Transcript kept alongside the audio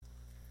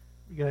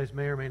You guys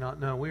may or may not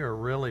know, we are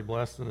really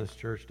blessed in this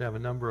church to have a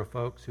number of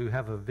folks who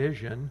have a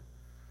vision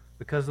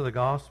because of the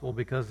gospel,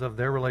 because of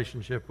their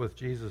relationship with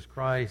Jesus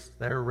Christ,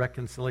 their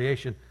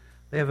reconciliation.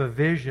 They have a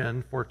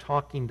vision for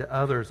talking to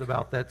others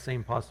about that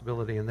same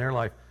possibility in their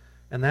life.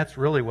 And that's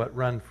really what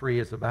Run Free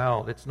is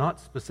about. It's not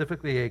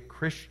specifically a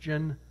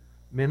Christian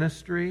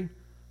ministry,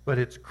 but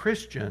it's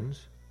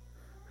Christians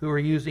who are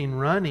using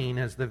running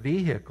as the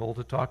vehicle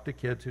to talk to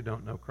kids who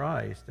don't know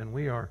Christ. And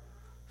we are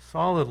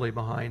solidly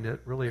behind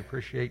it. Really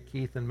appreciate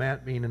Keith and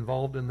Matt being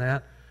involved in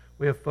that.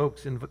 We have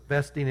folks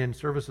investing in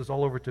services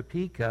all over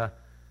Topeka,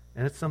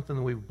 and it's something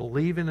that we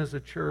believe in as a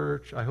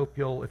church. I hope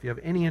you'll, if you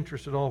have any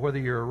interest at all, whether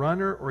you're a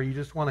runner or you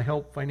just want to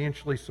help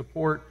financially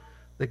support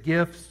the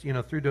gifts,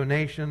 through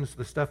donations,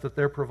 the stuff that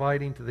they're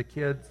providing to the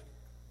kids,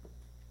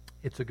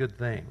 it's a good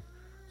thing.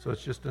 So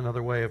it's just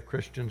another way of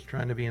Christians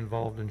trying to be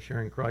involved in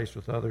sharing Christ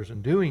with others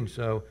and doing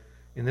so,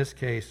 in this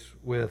case,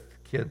 with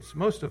kids,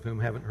 most of whom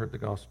haven't heard the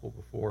gospel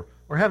before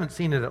or haven't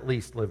seen it at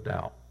least lived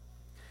out.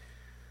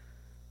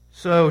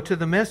 So to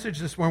the message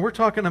this morning, we're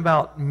talking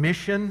about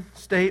mission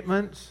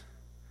statements.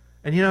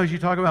 And as you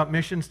talk about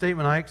mission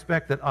statement, I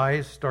expect that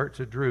eyes start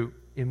to droop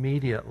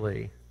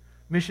immediately.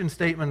 Mission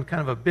statement,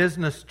 kind of a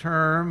business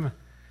term,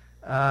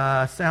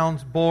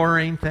 sounds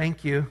boring.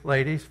 Thank you,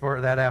 ladies, for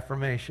that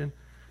affirmation.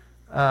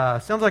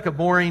 Sounds like a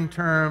boring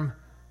term,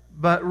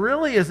 but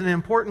really is an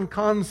important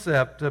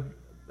concept.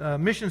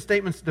 Mission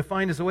statements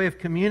defined as a way of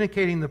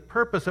communicating the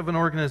purpose of an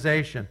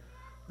organization.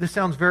 This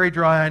sounds very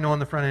dry, I know, on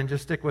the front end.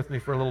 Just stick with me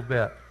for a little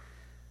bit.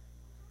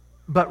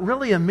 But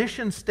really, a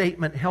mission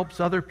statement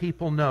helps other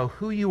people know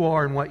who you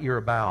are and what you're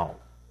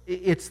about.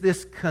 It's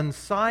this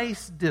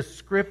concise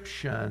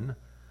description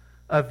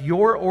of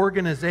your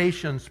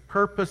organization's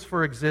purpose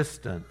for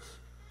existence.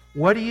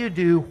 What do you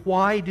do?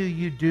 Why do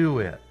you do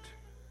it?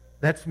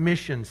 That's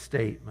mission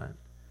statement.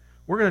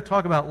 We're going to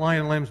talk about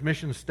Lion and Lamb's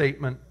mission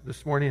statement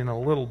this morning in a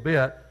little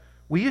bit.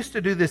 We used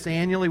to do this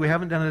annually. We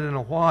haven't done it in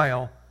a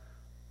while.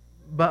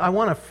 But I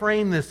want to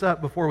frame this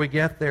up before we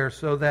get there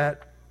so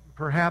that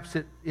perhaps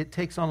it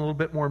takes on a little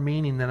bit more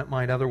meaning than it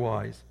might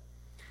otherwise.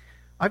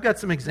 I've got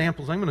some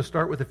examples. I'm going to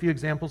start with a few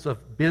examples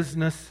of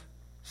business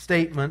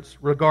statements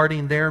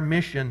regarding their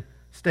mission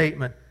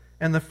statement.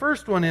 And the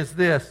first one is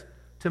this: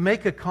 to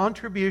make a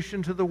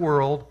contribution to the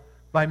world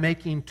by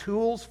making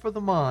tools for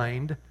the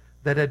mind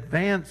that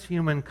advance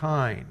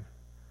humankind.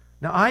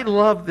 Now, I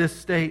love this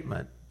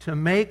statement, to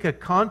make a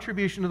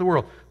contribution to the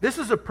world. This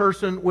is a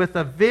person with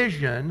a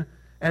vision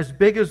as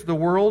big as the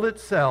world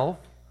itself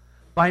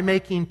by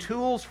making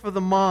tools for the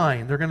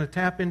mind. They're going to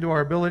tap into our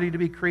ability to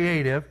be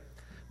creative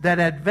that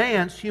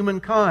advance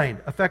humankind,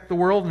 affect the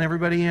world and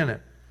everybody in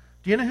it.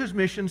 Do you know whose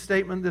mission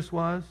statement this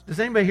was? Does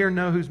anybody here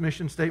know whose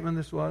mission statement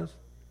this was?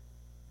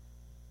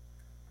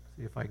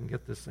 See if I can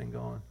get this thing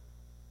going.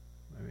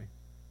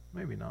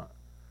 Maybe not.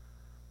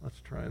 Let's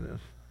try this.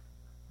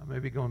 I may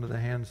be going to the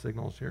hand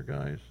signals here,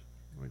 guys.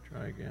 Let me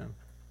try again.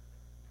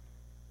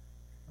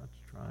 Let's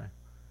try.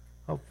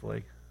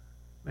 Hopefully.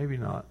 Maybe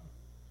not.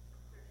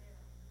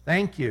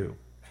 Thank you.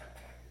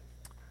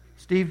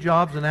 Steve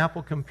Jobs and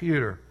Apple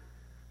Computer.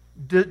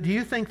 Do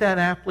you think that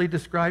aptly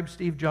describes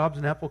Steve Jobs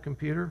and Apple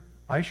Computer?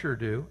 I sure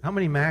do. How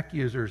many Mac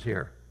users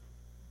here?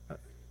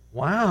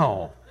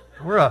 Wow.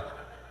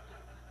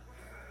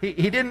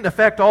 He didn't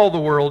affect all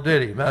the world,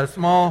 did he? A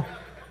small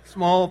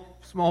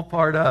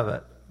part of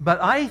it.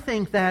 But I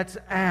think that's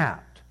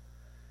apt.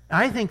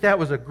 I think that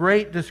was a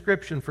great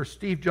description for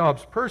Steve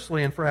Jobs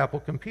personally and for Apple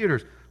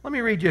Computers. Let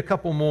me read you a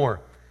couple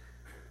more.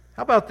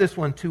 How about this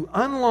one? To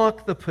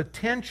unlock the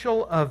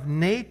potential of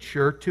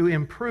nature to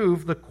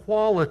improve the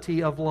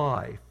quality of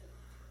life.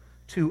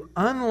 To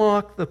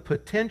unlock the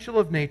potential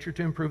of nature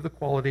to improve the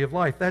quality of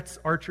life. That's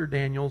Archer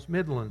Daniels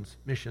Midland's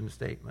mission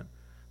statement.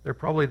 They're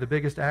probably the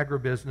biggest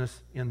agribusiness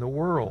in the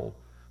world.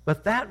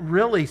 But that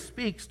really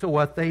speaks to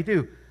what they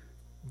do.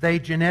 They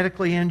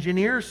genetically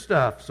engineer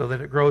stuff so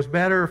that it grows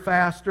better,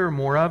 faster,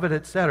 more of it,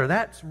 etc.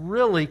 That's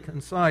really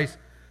concise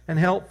and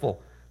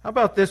helpful. How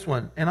about this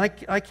one? And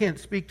I can't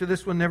speak to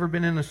this one, never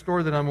been in a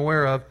store that I'm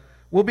aware of.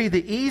 Will be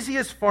the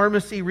easiest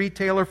pharmacy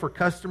retailer for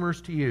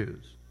customers to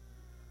use.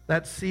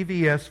 That's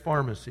CVS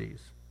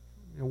Pharmacies,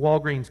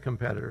 Walgreens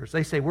competitors.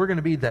 They say we're going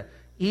to be the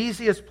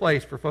easiest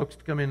place for folks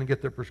to come in and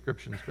get their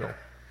prescriptions filled.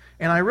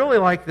 And I really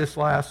like this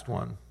last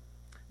one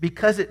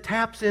because it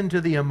taps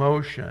into the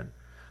emotion.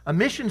 A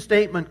mission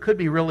statement could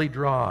be really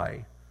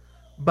dry,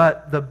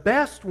 but the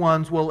best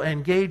ones will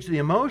engage the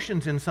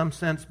emotions in some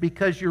sense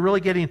because you're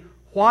really getting,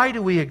 why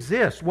do we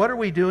exist? What are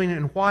we doing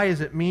and why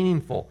is it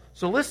meaningful?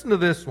 So listen to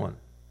this one.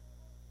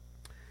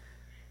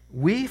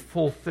 We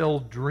fulfill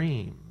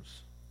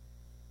dreams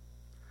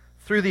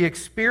through the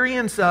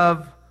experience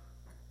of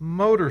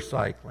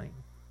motorcycling.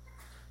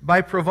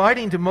 By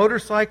providing to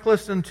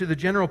motorcyclists and to the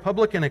general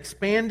public an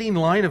expanding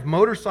line of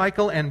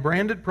motorcycle and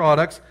branded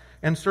products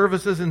and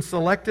services in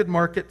selected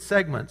market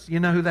segments.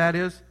 You know who that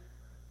is?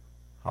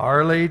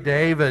 Harley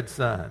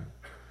Davidson.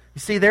 You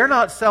see, they're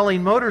not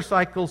selling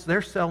motorcycles,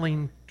 they're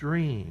selling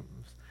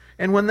dreams.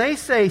 And when they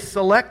say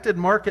selected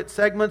market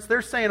segments,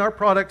 they're saying our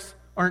products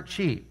aren't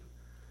cheap.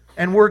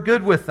 And we're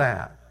good with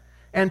that.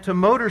 And to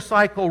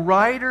motorcycle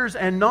riders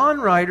and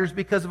non-riders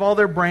because of all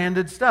their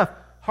branded stuff.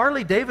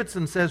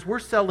 Harley-Davidson says we're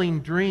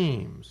selling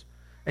dreams.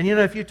 And you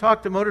know, if you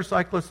talk to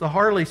motorcyclists, the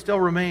Harley still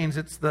remains.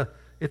 It's the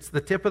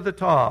tip of the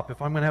top.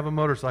 If I'm going to have a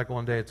motorcycle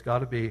one day, it's got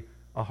to be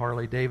a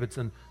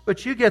Harley-Davidson.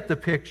 But you get the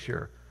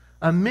picture.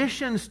 A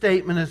mission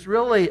statement is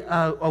really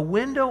a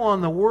window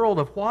on the world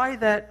of why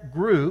that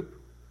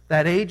group,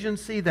 that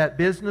agency, that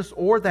business,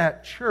 or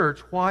that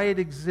church, why it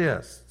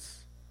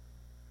exists.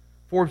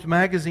 Forbes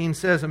magazine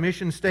says a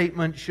mission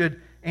statement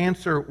should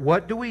answer,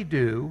 what do we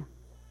do?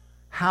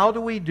 How do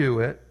we do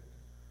it?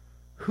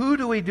 Who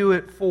do we do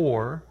it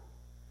for?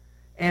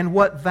 And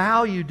what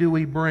value do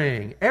we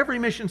bring? Every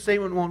mission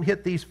statement won't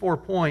hit these 4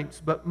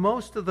 points, but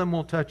most of them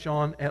will touch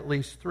on at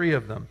least 3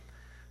 of them.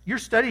 Your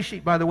study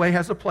sheet, by the way,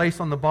 has a place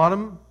on the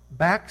bottom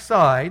back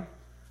side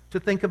to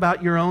think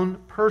about your own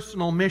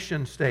personal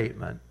mission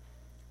statement.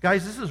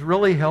 Guys, this is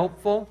really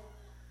helpful.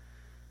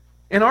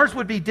 And ours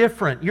would be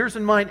different. Yours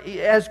and mine,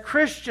 as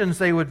Christians,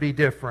 they would be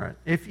different.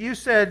 If you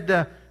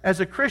said, as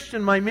a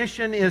Christian, my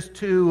mission is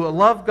to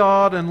love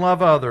God and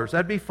love others,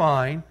 that'd be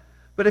fine.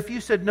 But if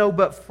you said, no,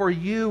 but for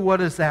you, what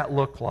does that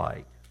look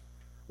like?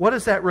 What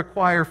does that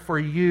require for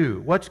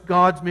you? What's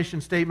God's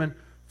mission statement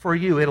for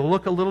you? It'll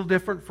look a little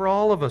different for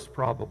all of us,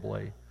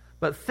 probably.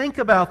 But think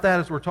about that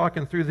as we're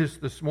talking through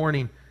this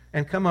morning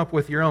and come up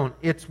with your own.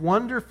 It's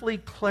wonderfully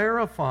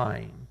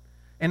clarifying.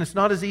 And it's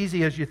not as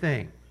easy as you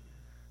think.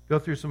 Go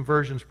through some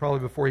versions probably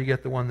before you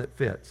get the one that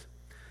fits.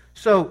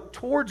 So,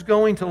 towards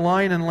going to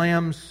Lion and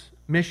Lamb's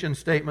mission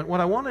statement, what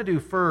I want to do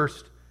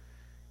first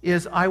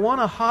is I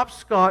want to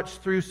hopscotch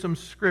through some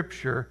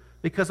Scripture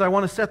because I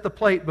want to set the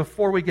plate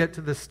before we get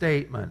to the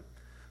statement.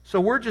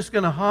 So we're just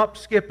going to hop,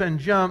 skip, and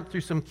jump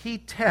through some key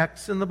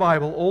texts in the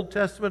Bible, Old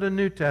Testament and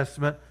New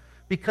Testament,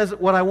 because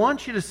what I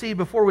want you to see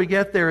before we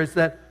get there is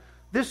that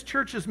this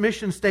church's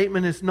mission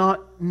statement is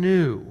not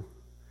new.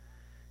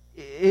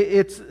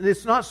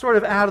 It's not sort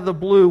of out of the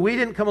blue. We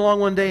didn't come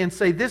along one day and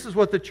say, this is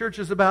what the church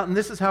is about and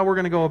this is how we're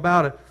going to go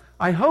about it.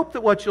 I hope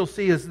that what you'll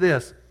see is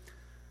this,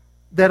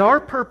 that our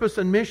purpose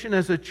and mission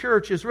as a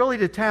church is really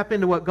to tap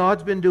into what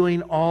God's been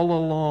doing all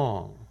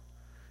along.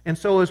 And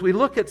so as we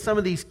look at some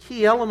of these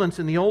key elements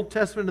in the Old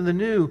Testament and the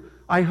New,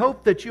 I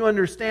hope that you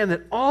understand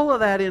that all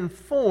of that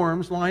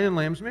informs Lion and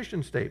Lamb's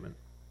mission statement.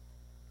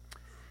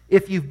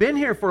 If you've been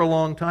here for a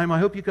long time, I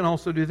hope you can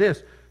also do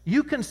this.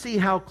 You can see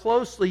how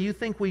closely you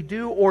think we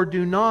do or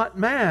do not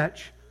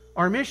match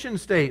our mission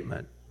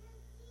statement.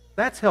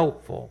 That's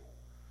helpful.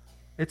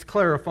 It's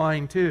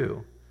clarifying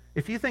too.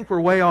 If you think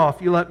we're way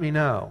off, you let me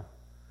know.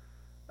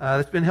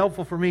 It's been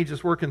helpful for me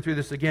just working through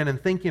this again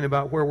and thinking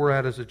about where we're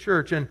at as a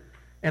church. And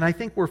I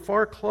think we're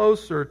far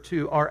closer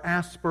to our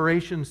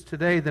aspirations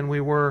today than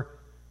we were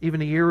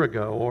even a year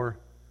ago or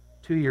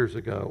 2 years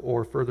ago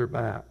or further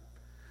back.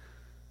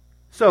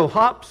 So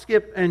hop,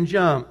 skip, and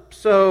jump.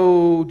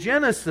 So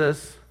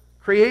Genesis,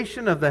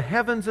 creation of the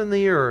heavens and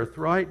the earth,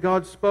 right?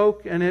 God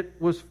spoke and it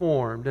was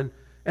formed.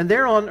 And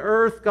there on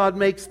earth, God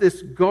makes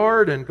this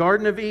Garden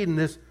of Eden,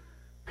 this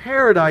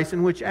paradise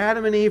in which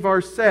Adam and Eve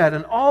are set.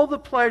 And all the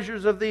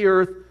pleasures of the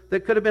earth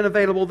that could have been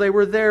available, they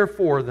were there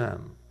for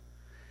them.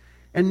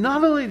 And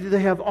not only do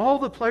they have all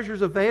the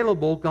pleasures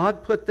available,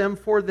 God put them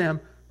for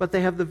them, but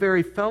they have the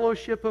very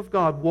fellowship of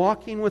God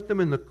walking with them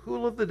in the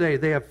cool of the day.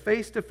 They have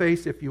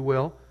face-to-face, if you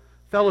will,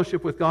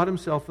 fellowship with God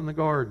Himself in the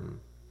garden.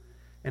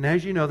 And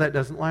as you know, that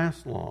doesn't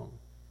last long,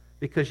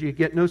 because you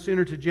get no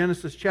sooner to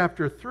Genesis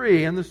chapter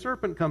 3 and the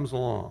serpent comes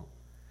along.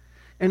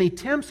 And he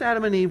tempts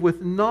Adam and Eve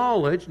with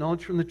knowledge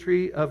from the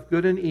tree of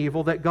good and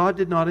evil that God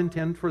did not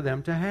intend for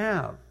them to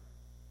have.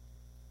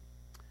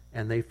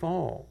 And they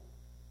fall.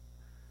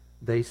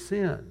 They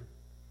sin.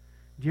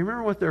 Do you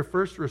remember what their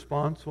first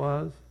response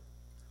was?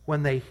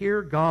 When they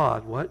hear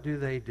God, what do?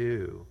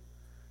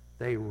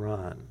 They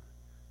run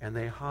and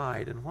they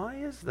hide. And why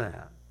is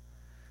that?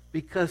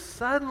 Because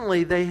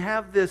suddenly they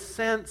have this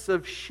sense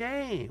of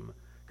shame.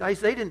 Guys,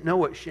 they didn't know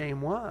what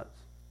shame was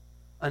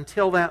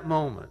until that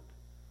moment.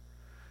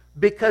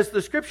 Because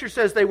the Scripture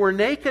says they were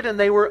naked and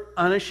they were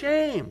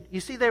unashamed.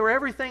 You see, they were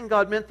everything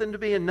God meant them to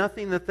be and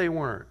nothing that they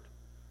weren't.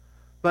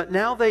 But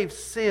now they've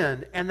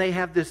sinned and they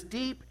have this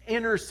deep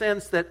inner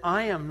sense that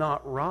I am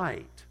not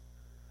right.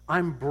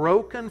 I'm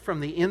broken from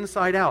the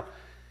inside out.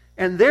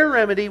 And their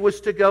remedy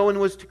was to go and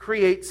was to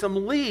create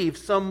some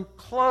leaves, some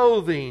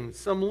clothing,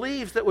 some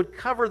leaves that would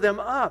cover them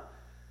up.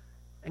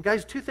 And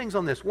guys, 2 things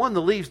on this. 1,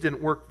 the leaves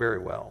didn't work very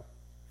well.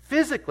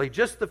 Physically,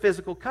 just the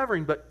physical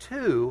covering. But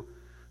 2,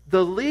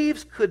 the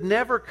leaves could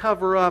never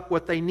cover up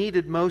what they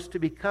needed most to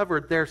be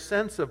covered, their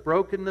sense of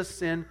brokenness,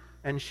 sin,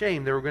 and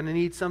shame. They were going to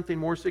need something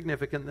more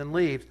significant than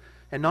leaves.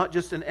 And not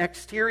just an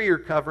exterior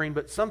covering,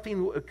 but something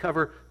that would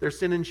cover their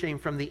sin and shame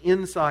from the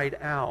inside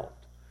out.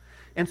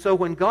 And so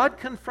when God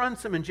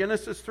confronts them in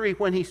Genesis 3,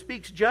 when He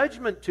speaks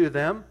judgment to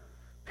them,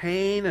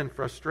 pain and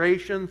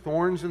frustration,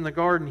 thorns in the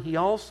garden, He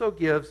also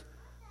gives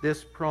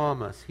this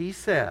promise. He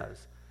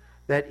says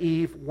that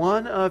Eve,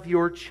 one of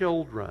your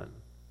children,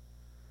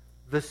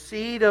 the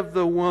seed of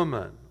the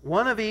woman,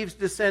 one of Eve's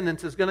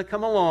descendants is going to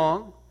come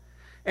along,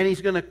 and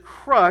he's going to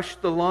crush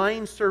the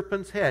lying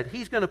serpent's head.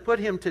 He's going to put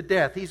him to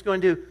death. He's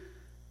going to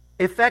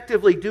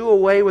effectively do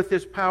away with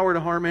his power to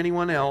harm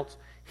anyone else.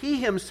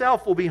 He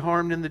himself will be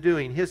harmed in the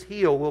doing. His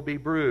heel will be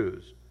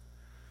bruised.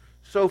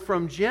 So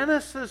from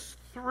Genesis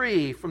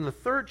 3, from the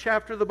 3rd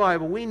chapter of the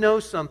Bible, we know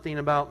something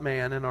about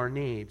man and our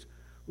needs.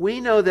 We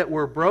know that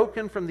we're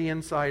broken from the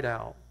inside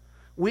out.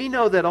 We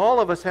know that all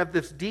of us have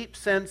this deep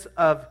sense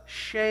of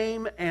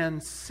shame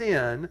and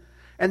sin,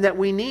 and that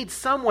we need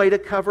some way to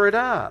cover it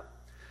up.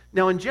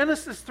 Now in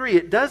Genesis 3,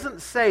 it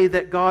doesn't say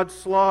that God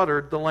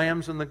slaughtered the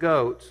lambs and the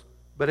goats,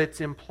 but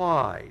it's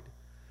implied.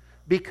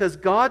 Because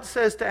God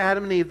says to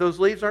Adam and Eve, those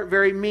leaves aren't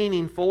very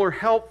meaningful or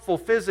helpful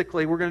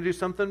physically. We're going to do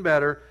something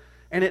better.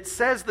 And it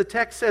says, the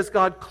text says,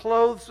 God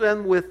clothes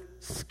them with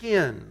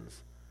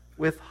skins,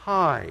 with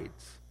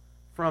hides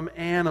from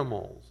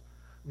animals.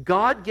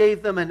 God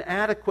gave them an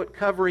adequate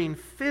covering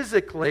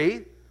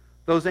physically,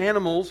 those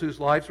animals whose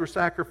lives were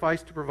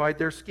sacrificed to provide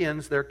their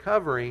skins, their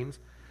coverings.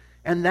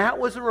 And that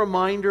was a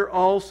reminder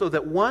also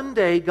that one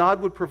day God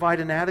would provide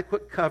an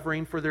adequate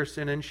covering for their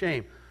sin and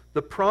shame.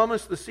 The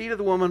promise, the seed of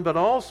the woman, but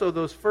also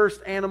those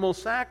first animal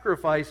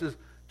sacrifices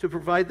to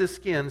provide the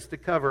skins to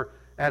cover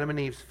Adam and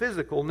Eve's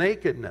physical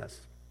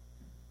nakedness.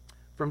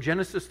 From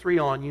Genesis 3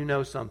 on, you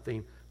know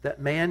something, that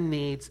man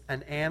needs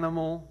an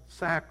animal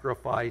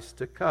sacrifice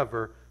to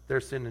cover their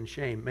sin and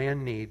shame.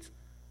 Man needs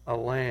a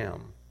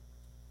lamb.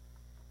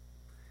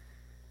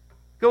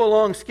 Go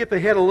along, skip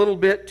ahead a little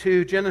bit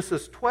to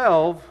Genesis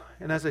 12,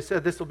 and as I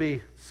said, this will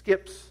be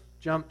skips,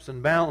 jumps,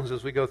 and bounds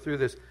as we go through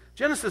this.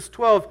 Genesis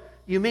 12,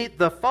 you meet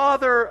the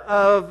father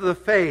of the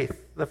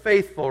faith, the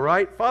faithful,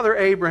 right? Father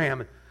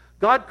Abraham.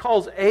 God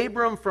calls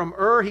Abram from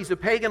Ur. He's a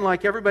pagan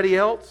like everybody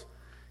else,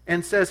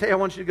 and says, hey, I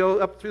want you to go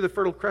up through the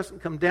Fertile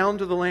Crescent, come down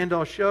to the land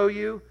I'll show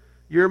you.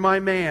 You're my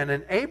man.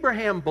 And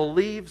Abraham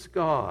believes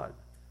God.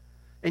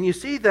 And you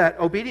see that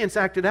obedience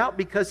acted out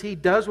because he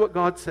does what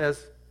God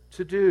says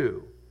to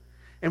do.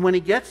 And when he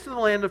gets to the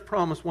land of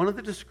promise, one of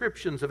the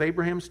descriptions of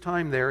Abraham's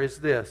time there is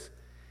this.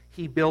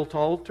 He built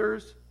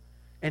altars,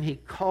 and he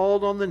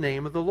called on the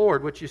name of the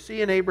Lord. What you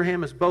see in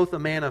Abraham is both a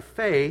man of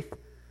faith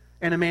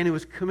and a man who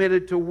was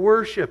committed to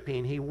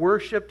worshiping. He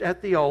worshiped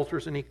at the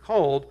altars, and he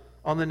called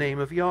on the name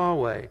of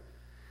Yahweh.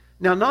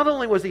 Now, not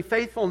only was he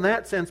faithful in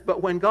that sense,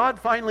 but when God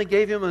finally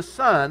gave him a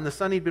son, the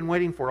son he'd been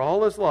waiting for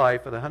all his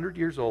life, at 100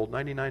 years old,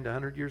 99 to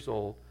 100 years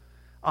old,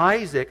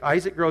 Isaac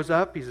grows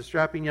up. He's a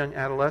strapping young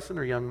adolescent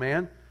or young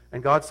man.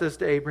 And God says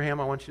to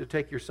Abraham, I want you to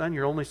take your son,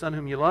 your only son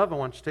whom you love. I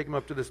want you to take him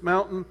up to this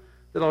mountain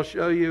that I'll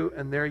show you,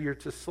 and there you're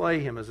to slay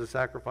him as a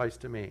sacrifice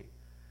to me.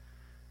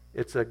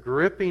 It's a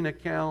gripping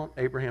account.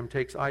 Abraham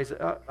takes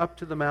Isaac up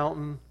to the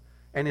mountain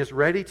and is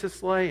ready to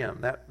slay him.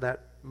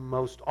 That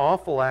most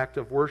awful act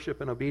of worship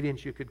and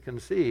obedience you could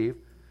conceive.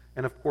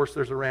 And of course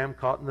there's a ram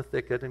caught in the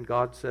thicket, and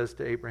God says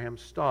to Abraham,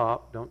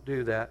 stop, don't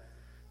do that.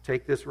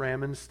 Take this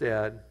ram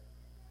instead.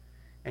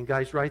 And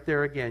guys, right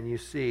there again, you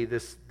see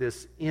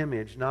this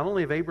image, not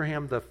only of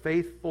Abraham, the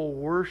faithful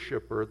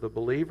worshiper, the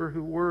believer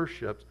who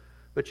worships,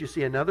 but you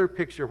see another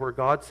picture where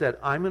God said,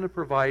 I'm going to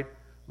provide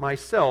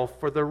myself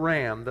for the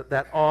ram,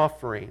 that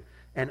offering.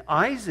 And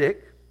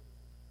Isaac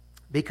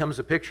becomes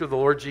a picture of the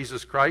Lord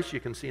Jesus Christ.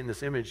 You can see in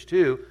this image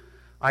too.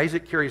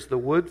 Isaac carries the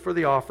wood for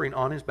the offering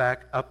on his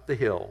back up the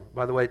hill.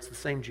 By the way, it's the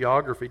same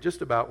geography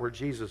just about where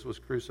Jesus was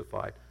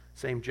crucified.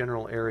 Same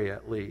general area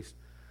at least.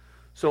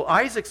 So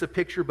Isaac's a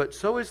picture, but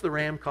so is the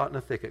ram caught in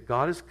a thicket.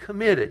 God is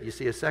committed. You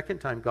see, a second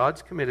time,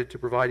 God's committed to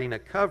providing a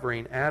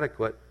covering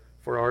adequate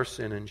for our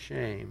sin and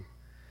shame.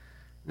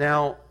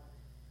 Now,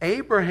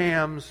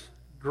 Abraham's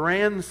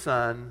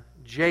grandson,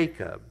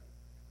 Jacob,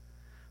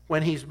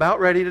 when he's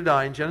about ready to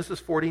die in Genesis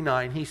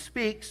 49, he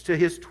speaks to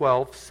his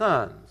 12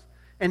 sons.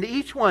 And to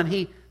each one,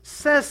 he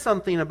says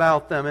something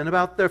about them and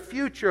about the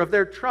future of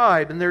their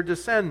tribe and their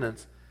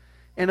descendants.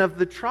 And of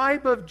the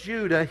tribe of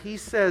Judah, he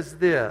says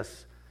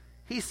this.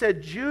 He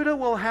said, Judah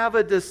will have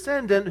a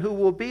descendant who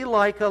will be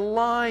like a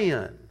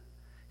lion.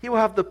 He will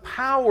have the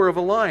power of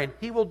a lion.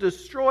 He will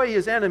destroy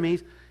his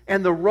enemies,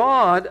 and the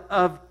rod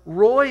of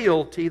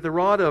royalty, the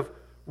rod of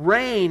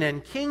reign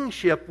and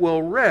kingship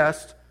will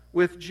rest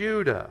with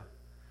Judah.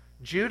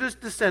 Judah's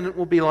descendant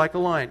will be like a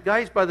lion.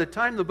 Guys, by the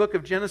time the book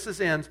of Genesis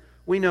ends,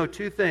 we know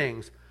two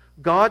things.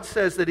 God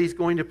says that he's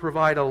going to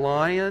provide a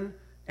lion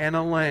and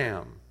a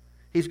lamb.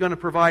 He's going to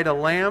provide a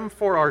lamb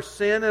for our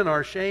sin and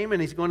our shame,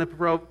 and he's going to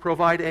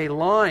provide a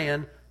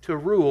lion to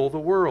rule the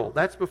world.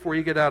 That's before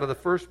you get out of the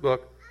first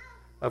book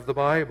of the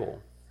Bible.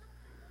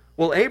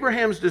 Well,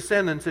 Abraham's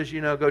descendants, as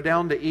you know, go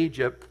down to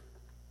Egypt,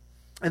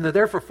 and they're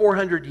there for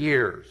 400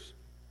 years.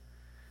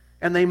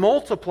 And they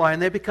multiply,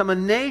 and they become a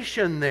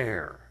nation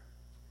there.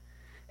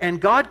 And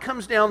God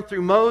comes down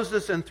through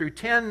Moses and through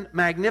 10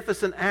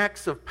 magnificent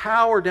acts of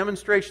power,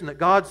 demonstration that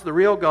God's the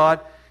real God.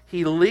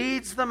 He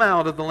leads them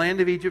out of the land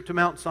of Egypt to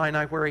Mount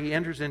Sinai, where he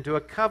enters into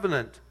a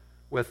covenant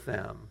with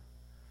them.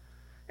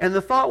 And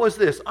the thought was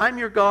this: I'm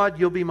your God,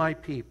 you'll be my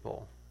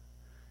people.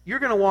 You're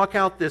going to walk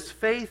out this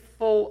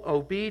faithful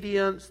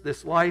obedience,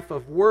 this life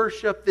of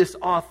worship, this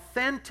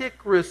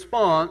authentic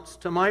response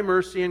to my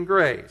mercy and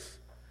grace.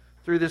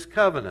 through this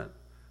covenant.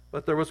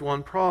 But there was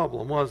one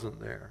problem, wasn't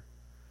there?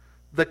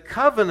 The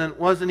covenant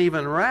wasn't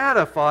even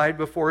ratified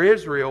before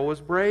Israel was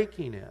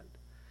breaking it.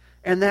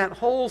 And that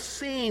whole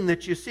scene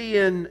that you see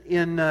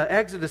in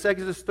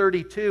Exodus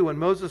 32, when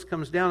Moses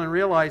comes down and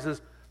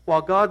realizes,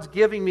 while God's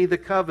giving me the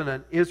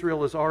covenant,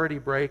 Israel is already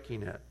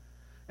breaking it.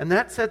 And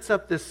that sets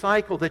up this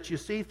cycle that you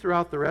see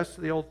throughout the rest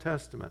of the Old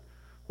Testament.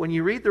 When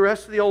you read the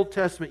rest of the Old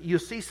Testament, you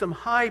see some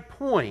high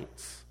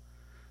points.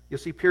 You'll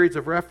see periods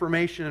of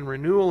reformation and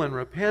renewal and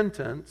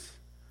repentance.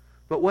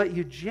 But what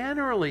you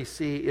generally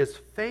see is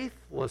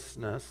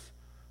faithlessness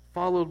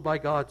followed by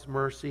God's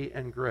mercy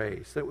and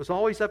grace. It was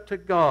always up to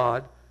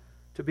God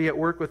to be at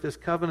work with His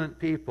covenant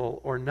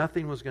people, or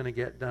nothing was going to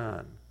get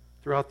done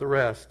throughout the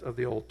rest of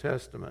the Old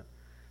Testament.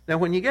 Now,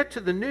 when you get to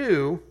the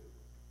New,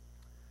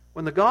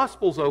 when the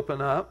Gospels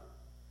open up,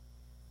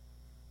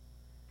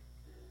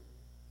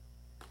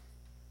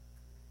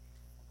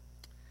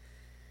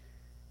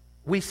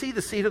 we see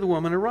the seed of the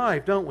woman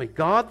arrive, don't we?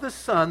 God the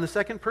Son, the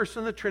second person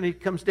of the Trinity,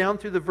 comes down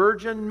through the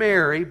Virgin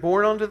Mary,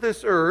 born onto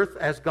this earth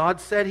as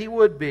God said He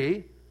would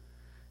be.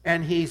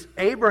 And He's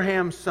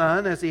Abraham's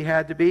son as He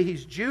had to be.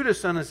 He's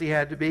Judah's son as He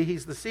had to be.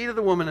 He's the seed of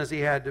the woman as He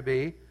had to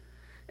be.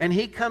 And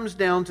He comes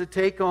down to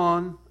take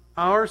on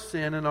our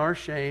sin and our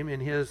shame in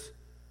His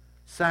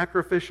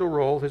sacrificial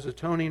role, His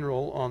atoning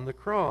role on the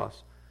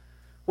cross.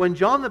 When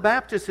John the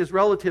Baptist, his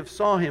relatives,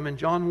 saw Him in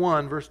John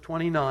 1, verse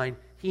 29,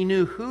 he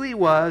knew who He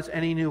was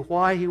and he knew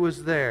why He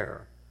was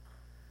there.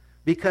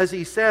 Because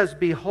He says,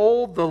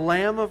 "Behold the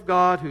Lamb of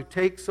God who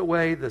takes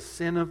away the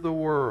sin of the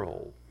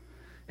world."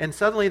 And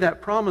suddenly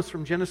that promise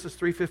from Genesis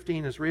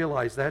 3:15 is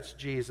realized. That's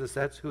Jesus,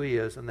 that's who He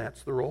is, and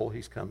that's the role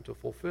He's come to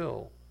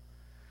fulfill.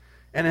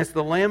 And as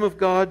the Lamb of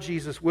God,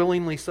 Jesus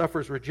willingly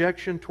suffers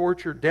rejection,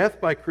 torture,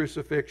 death by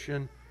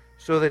crucifixion,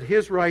 so that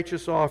His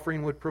righteous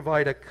offering would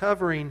provide a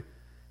covering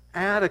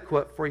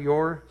adequate for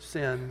your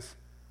sins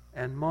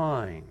and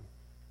mine.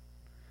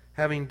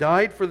 Having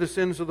died for the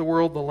sins of the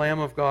world, the Lamb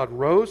of God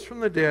rose from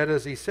the dead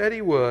as He said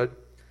He would.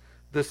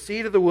 The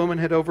seed of the woman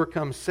had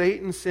overcome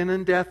Satan, sin,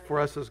 and death for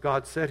us as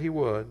God said He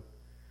would.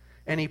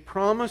 And He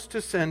promised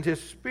to send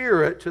His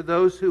Spirit to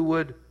those who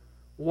would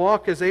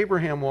walk as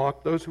Abraham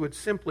walked, those who would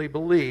simply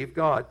believe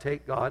God,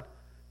 take God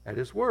at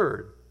His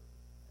word.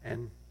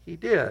 And He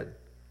did.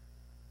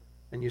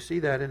 And you see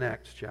that in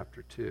Acts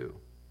chapter 2.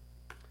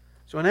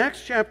 So in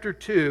Acts chapter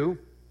 2,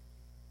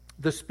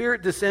 the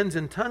Spirit descends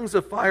in tongues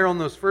of fire on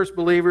those first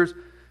believers,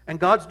 and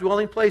God's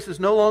dwelling place is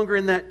no longer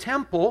in that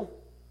temple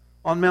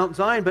on Mount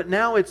Zion, but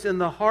now it's in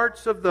the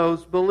hearts of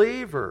those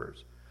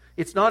believers.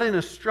 It's not in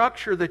a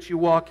structure that you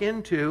walk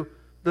into.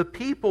 The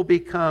people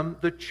become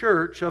the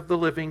church of the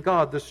living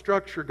God, the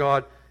structure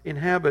God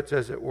inhabits,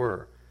 as it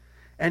were.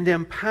 And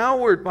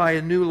empowered by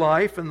a new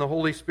life and the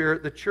Holy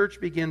Spirit, the church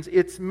begins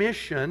its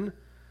mission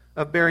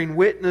of bearing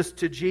witness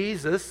to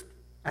Jesus.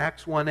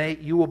 Acts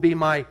 1:8, "You will be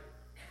my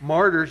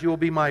martyrs, you will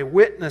be my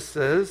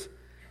witnesses,"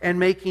 and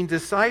making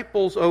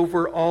disciples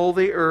over all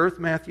the earth.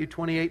 Matthew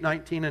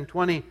 28:19 and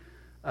 20.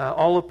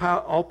 All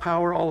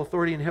power, all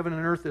authority in heaven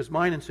and earth is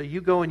mine. And so you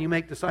go and you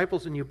make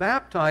disciples and you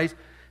baptize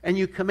and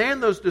you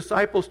command those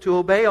disciples to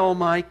obey all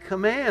my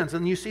commands.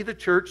 And you see the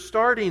church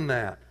starting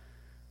that.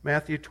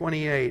 Matthew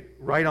 28,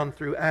 right on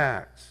through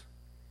Acts.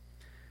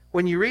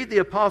 When you read the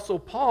Apostle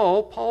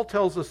Paul, Paul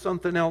tells us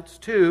something else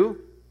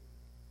too.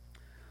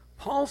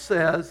 Paul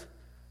says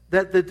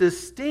that the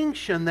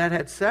distinction that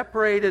had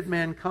separated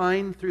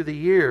mankind through the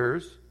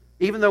years,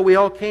 even though we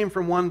all came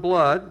from one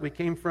blood, we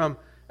came from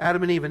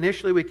Adam and Eve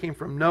initially, we came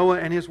from Noah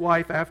and his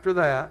wife after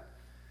that,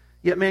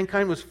 yet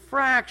mankind was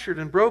fractured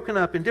and broken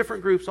up in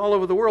different groups all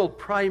over the world,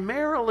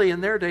 primarily in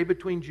their day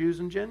between Jews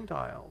and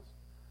Gentiles.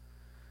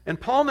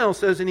 And Paul now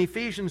says in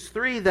Ephesians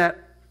 3 that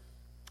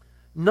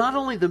not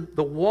only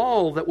the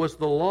wall that was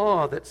the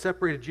law that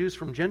separated Jews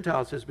from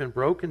Gentiles has been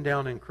broken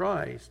down in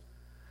Christ,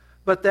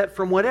 but that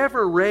from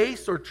whatever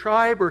race or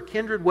tribe or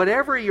kindred,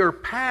 whatever your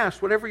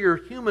past, whatever your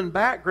human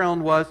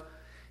background was,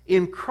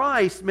 in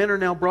Christ, men are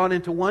now brought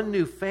into one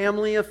new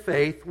family of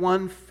faith,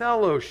 one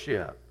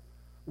fellowship,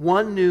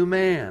 one new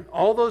man.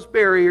 All those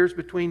barriers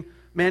between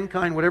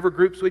mankind, whatever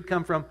groups we'd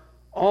come from,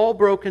 all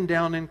broken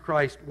down in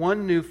Christ.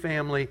 One new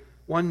family,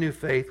 one new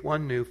faith,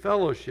 one new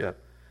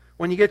fellowship.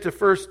 When you get to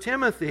 1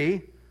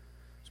 Timothy,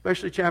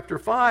 especially chapter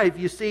 5,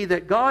 you see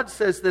that God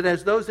says that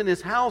as those in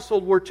His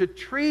household were to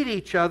treat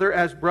each other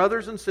as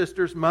brothers and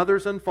sisters,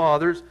 mothers and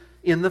fathers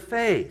in the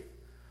faith.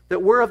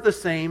 That we're of the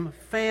same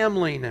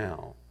family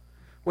now.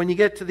 When you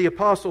get to the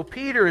Apostle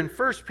Peter in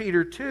 1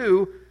 Peter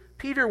 2,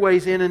 Peter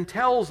weighs in and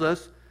tells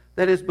us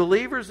that as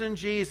believers in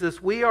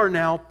Jesus, we are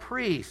now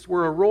priests.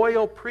 We're a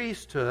royal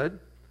priesthood.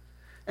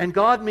 And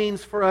God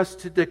means for us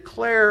to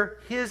declare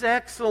His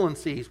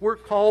excellencies. We're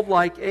called,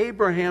 like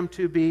Abraham,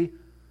 to be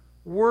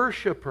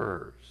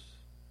worshipers.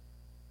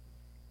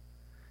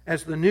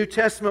 As the New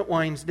Testament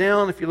winds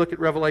down, if you look at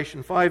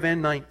Revelation 5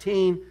 and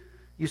 19,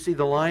 you see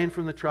the Lion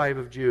from the tribe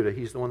of Judah.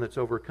 He's the one that's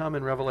overcome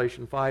in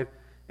Revelation 5.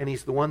 And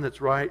He's the one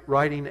that's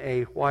riding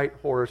a white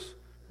horse,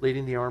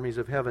 leading the armies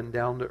of heaven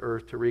down to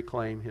earth to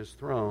reclaim His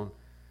throne,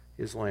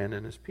 His land,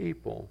 and His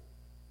people.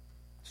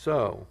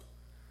 So,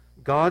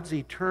 God's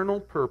eternal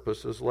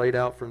purposes laid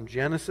out from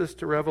Genesis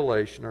to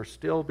Revelation are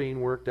still being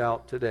worked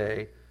out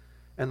today.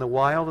 And the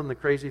wild and the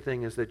crazy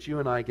thing is that you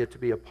and I get to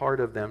be a part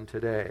of them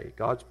today.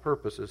 God's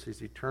purposes,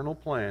 His eternal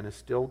plan is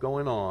still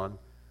going on,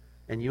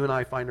 and you and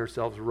I find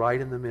ourselves right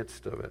in the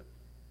midst of it.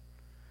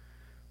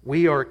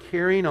 We are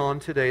carrying on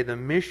today the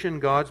mission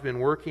God's been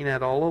working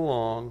at all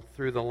along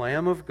through the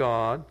Lamb of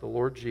God, the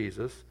Lord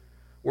Jesus.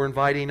 We're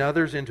inviting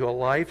others into a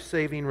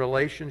life-saving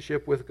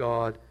relationship with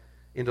God,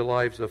 into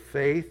lives of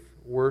faith,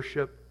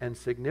 worship, and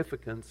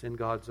significance in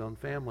God's own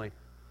family,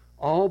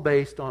 all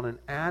based on an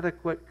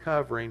adequate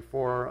covering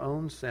for our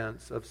own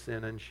sense of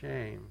sin and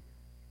shame.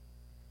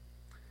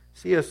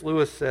 C.S.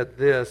 Lewis said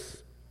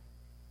this: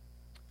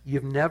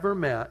 "You've never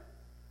met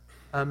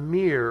a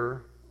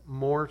mere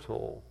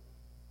mortal."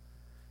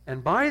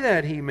 And by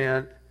that he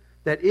meant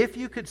that if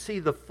you could see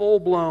the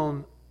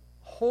full-blown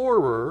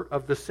horror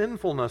of the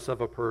sinfulness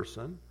of a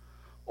person,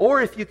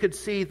 or if you could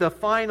see the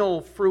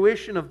final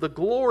fruition of the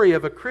glory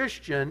of a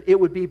Christian, it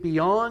would be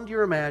beyond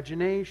your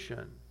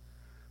imagination.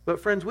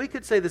 But friends, we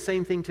could say the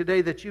same thing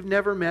today, that you've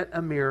never met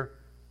a mere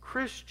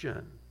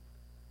Christian.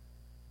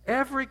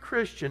 Every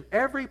Christian,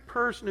 every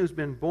person who's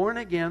been born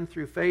again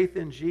through faith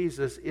in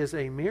Jesus is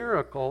a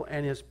miracle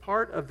and is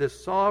part of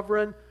this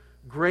sovereign,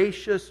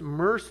 gracious,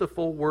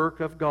 merciful work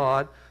of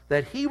God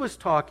that He was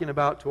talking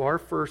about to our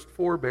first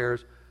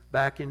forebears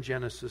back in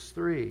Genesis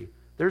 3.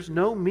 There's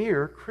no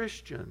mere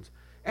Christians.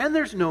 And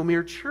there's no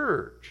mere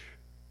church.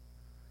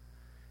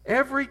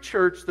 Every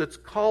church that's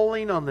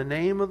calling on the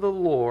name of the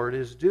Lord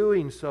is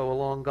doing so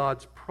along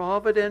God's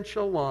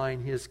providential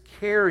line, His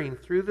caring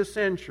through the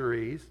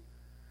centuries,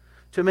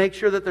 to make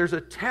sure that there's a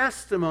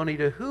testimony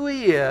to who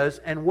He is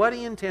and what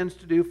He intends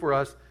to do for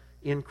us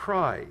in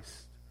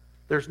Christ.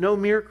 There's no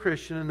mere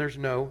Christian and there's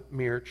no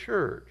mere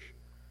church.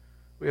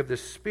 We have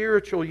this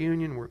spiritual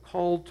union we're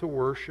called to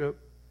worship.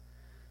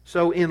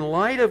 So in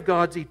light of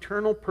God's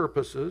eternal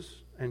purposes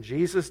and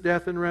Jesus'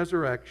 death and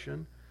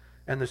resurrection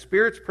and the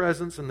Spirit's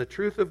presence and the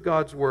truth of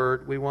God's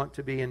Word, we want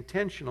to be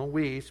intentional,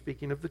 we,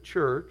 speaking of the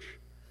church,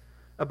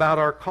 about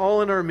our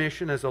call and our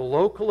mission as a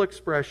local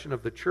expression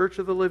of the church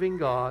of the living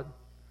God,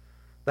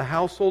 the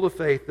household of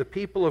faith, the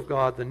people of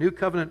God, the new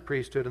covenant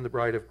priesthood, and the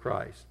bride of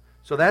Christ.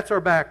 So that's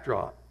our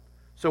backdrop.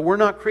 So we're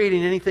not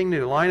creating anything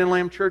new. Lion and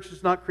Lamb Church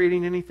is not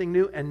creating anything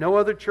new, and no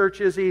other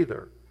church is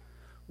either.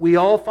 We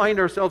all find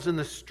ourselves in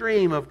the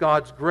stream of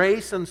God's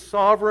grace and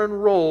sovereign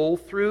role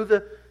through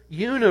the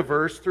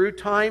universe, through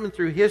time and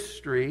through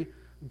history.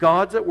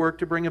 God's at work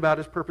to bring about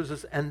His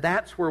purposes, and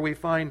that's where we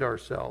find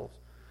ourselves.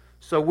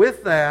 So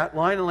with that,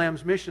 Lion and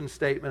Lamb's mission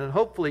statement, and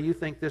hopefully you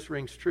think this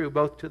rings true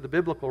both to the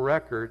biblical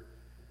record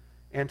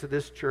and to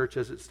this church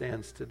as it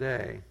stands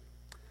today.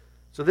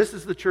 So this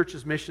is the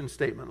church's mission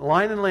statement.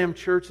 Lion and Lamb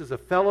Church is a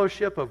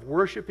fellowship of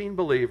worshiping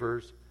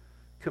believers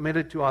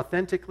committed to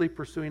authentically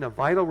pursuing a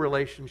vital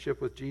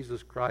relationship with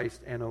Jesus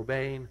Christ and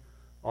obeying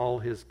all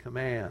His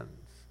commands.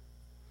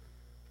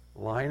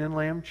 Lion and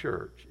Lamb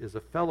Church is a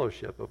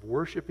fellowship of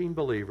worshiping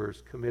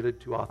believers committed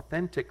to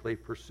authentically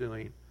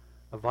pursuing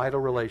a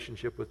vital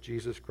relationship with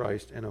Jesus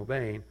Christ and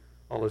obeying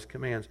all His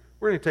commands.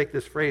 We're going to take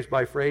this phrase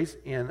by phrase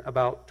in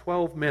about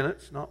 12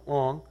 minutes, not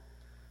long.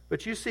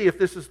 But you see if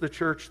this is the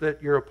church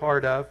that you're a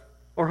part of,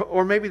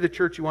 or maybe the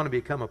church you want to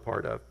become a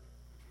part of.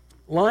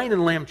 Lion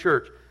and Lamb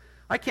Church.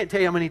 I can't tell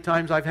you how many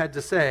times I've had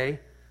to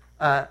say,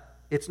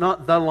 it's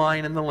not the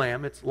Lion and the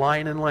Lamb, it's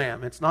Lion and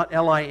Lamb. It's not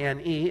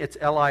L-I-N-E, it's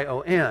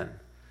L-I-O-N.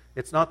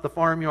 It's not the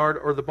farmyard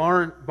or the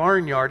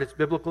barnyard, it's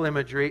biblical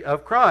imagery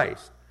of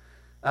Christ.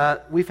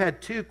 We've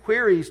had 2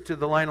 queries to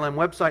the Lion and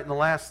Lamb website in the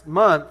last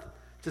month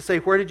to say,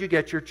 where did you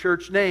get your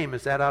church name?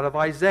 Is that out of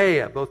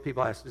Isaiah? Both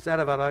people asked, is that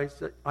out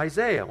of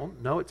Isaiah? Well,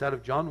 no, it's out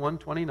of John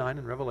 1:29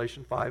 and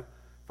Revelation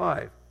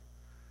 5:5.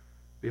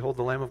 Behold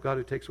the Lamb of God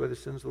who takes away the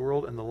sins of the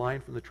world, and the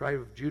Lion from the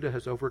tribe of Judah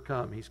has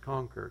overcome. He's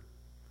conquered.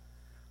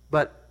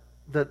 But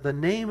the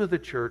name of the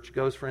church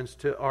goes, friends,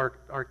 to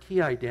our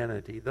key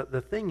identity.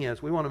 The thing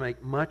is, we want to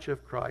make much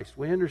of Christ.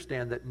 We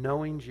understand that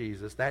knowing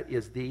Jesus, that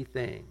is the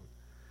thing.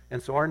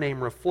 And so our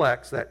name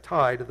reflects that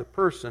tie to the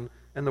person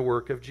and the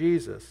work of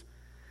Jesus.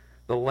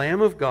 The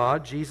Lamb of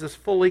God, Jesus,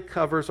 fully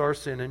covers our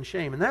sin and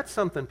shame. And that's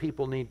something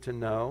people need to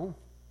know.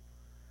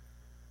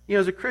 You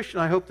know, as a Christian,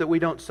 I hope that we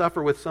don't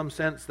suffer with some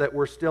sense that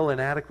we're still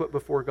inadequate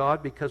before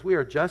God, because we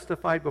are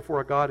justified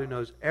before a God who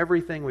knows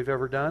everything we've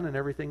ever done and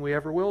everything we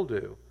ever will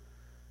do.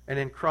 And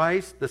in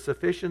Christ, the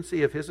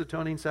sufficiency of His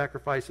atoning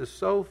sacrifice is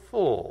so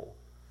full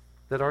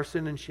that our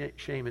sin and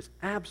shame is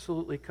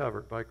absolutely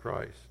covered by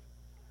Christ.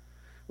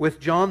 With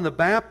John the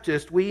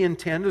Baptist, we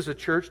intend as a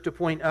church to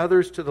point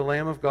others to the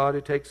Lamb of God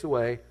who takes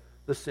away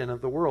the sin of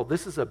the world.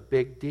 This is a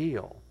big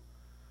deal.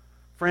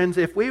 Friends,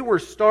 if we were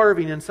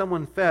starving and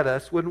someone fed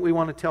us, wouldn't we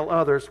want to tell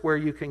others where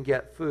you can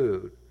get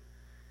food?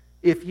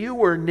 If you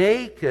were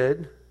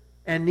naked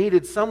and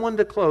needed someone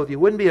to clothe you,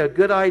 wouldn't it be a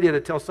good idea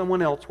to tell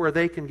someone else where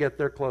they can get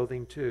their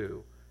clothing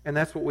too? And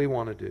that's what we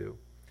want to do.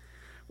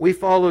 We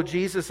follow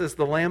Jesus as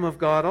the Lamb of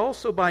God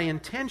also by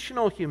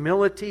intentional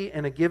humility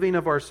and a giving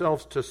of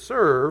ourselves to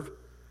serve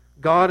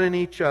God and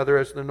each other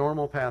as the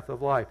normal path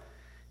of life.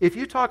 If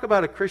you talk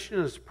about a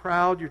Christian as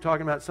proud, you're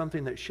talking about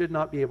something that should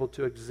not be able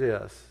to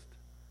exist.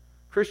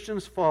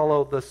 Christians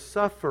follow the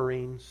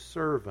suffering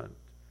servant.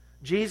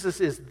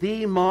 Jesus is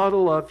the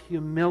model of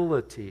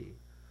humility.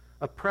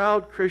 A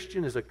proud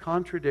Christian is a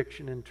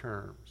contradiction in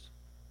terms.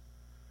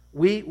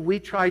 We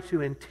try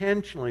to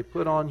intentionally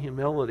put on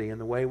humility in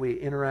the way we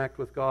interact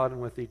with God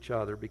and with each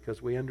other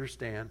because we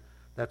understand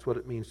that's what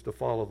it means to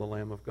follow the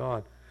Lamb of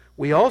God.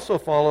 We also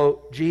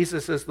follow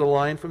Jesus as the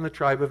Lion from the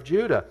tribe of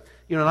Judah.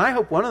 And I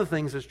hope one of the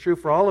things that's true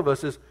for all of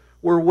us is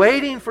we're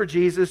waiting for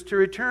Jesus to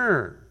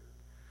return.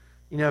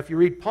 If you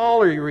read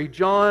Paul or you read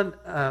John,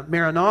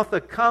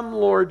 Maranatha, come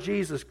Lord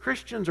Jesus.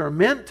 Christians are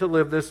meant to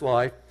live this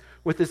life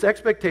with this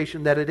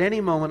expectation that at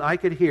any moment I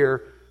could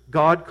hear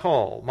God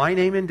call my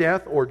name in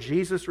death or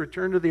Jesus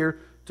return to the earth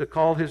to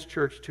call His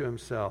church to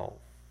Himself.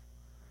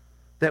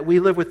 That we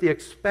live with the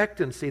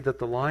expectancy that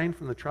the Lion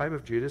from the tribe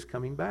of Judah is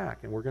coming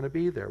back and we're going to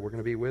be there. We're going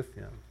to be with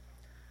Him.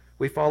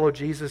 We follow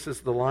Jesus as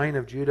the Lion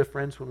of Judah,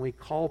 friends, when we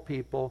call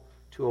people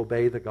to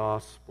obey the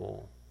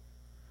gospel.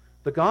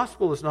 The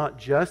gospel is not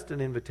just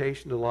an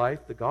invitation to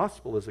life. The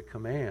gospel is a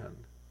command.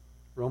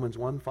 Romans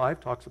 1:5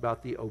 talks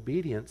about the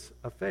obedience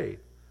of faith.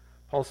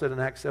 Paul said in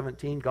Acts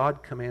 17,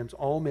 God commands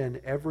all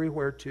men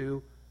everywhere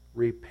to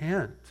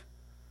repent.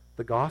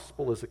 The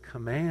gospel is a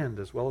command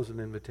as well as an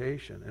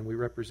invitation, and we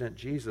represent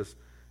Jesus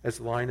as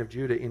the Lion of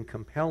Judah in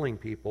compelling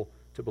people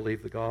to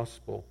believe the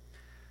gospel.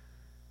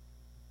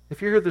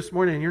 If you're here this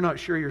morning and you're not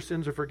sure your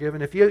sins are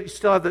forgiven, if you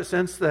still have that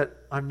sense that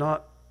I'm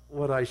not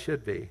what I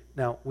should be.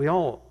 Now,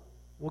 we'll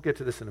get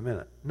to this in a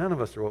minute. None of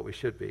us are what we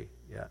should be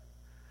yet.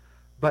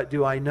 But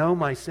do I know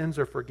my sins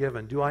are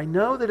forgiven? Do I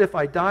know that if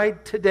I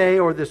died today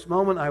or this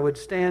moment, I would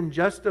stand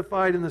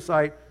justified in the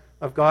sight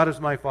of God as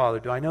my Father?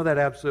 Do I know that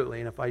absolutely?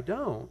 And if I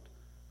don't,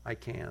 I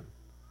can.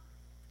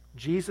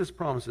 Jesus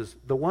promises,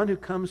 the one who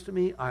comes to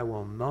me, I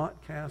will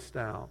not cast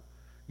out.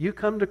 You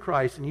come to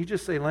Christ and you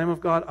just say, Lamb of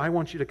God, I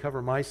want you to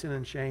cover my sin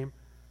and shame,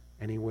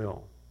 and He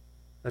will.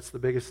 That's the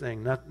biggest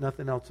thing.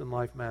 Nothing else in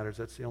life matters.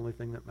 That's the only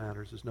thing that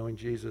matters, is knowing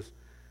Jesus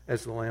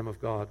as the Lamb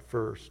of God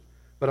first.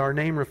 But our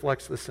name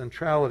reflects the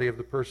centrality of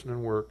the person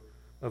and work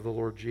of the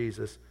Lord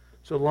Jesus.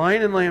 So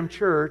Lion and Lamb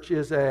Church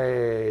is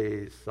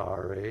let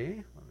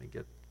me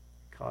get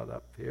caught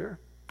up here,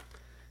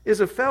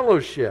 is a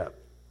fellowship.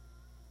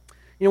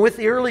 With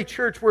the early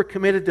church, we're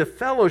committed to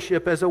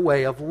fellowship as a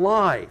way of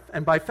life.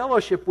 And by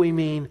fellowship, we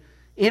mean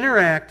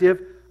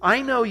interactive.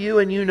 I know you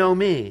and you know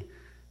me.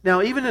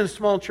 Now, even in a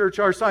small church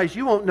our size,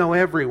 you won't know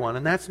everyone,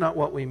 and that's not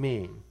what we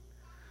mean.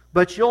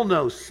 But you'll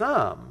know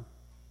some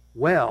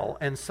well,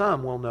 and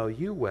some will know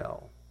you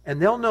well. And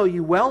they'll know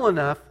you well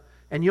enough,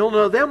 and you'll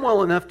know them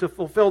well enough to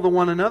fulfill the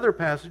one another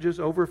passages,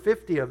 over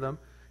 50 of them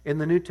in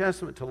the New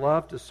Testament, to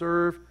love, to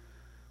serve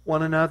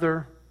one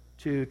another,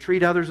 to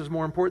treat others as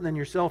more important than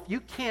yourself. You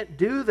can't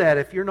do that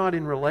if you're not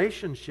in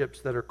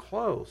relationships that are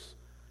close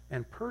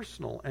and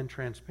personal and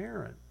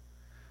transparent.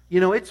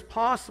 It's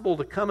possible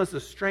to come as a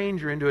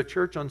stranger into a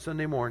church on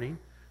Sunday morning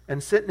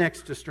and sit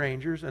next to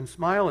strangers and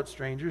smile at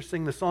strangers,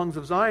 sing the songs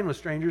of Zion with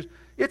strangers.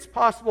 It's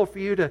possible for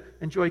you to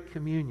enjoy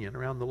communion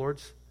around the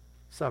Lord's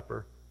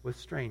Supper with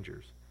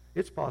strangers.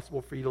 It's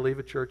possible for you to leave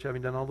a church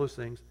having done all those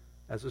things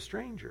as a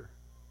stranger.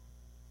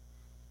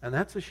 And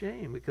that's a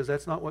shame, because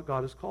that's not what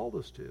God has called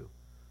us to.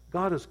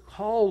 God has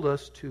called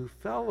us to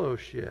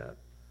fellowship,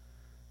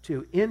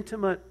 to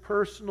intimate,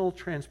 personal,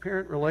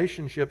 transparent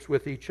relationships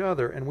with each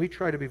other, and we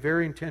try to be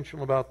very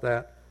intentional about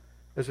that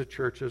as a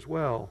church as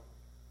well.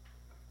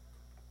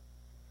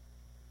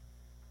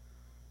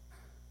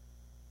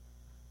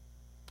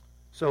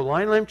 So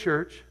Lion Lamb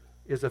Church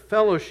is a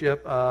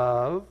fellowship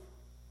of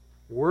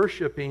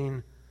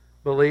worshiping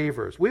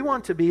believers. We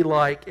want to be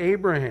like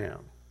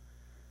Abraham.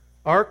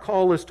 Our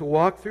call is to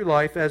walk through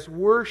life as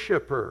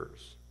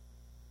worshipers.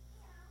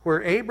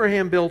 Where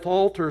Abraham built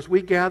altars,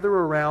 we gather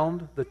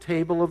around the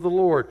table of the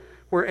Lord.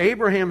 Where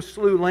Abraham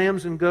slew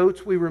lambs and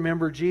goats, we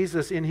remember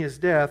Jesus in His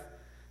death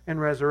and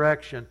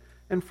resurrection.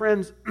 And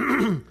friends,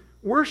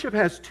 worship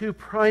has two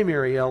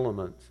primary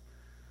elements.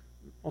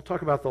 I'll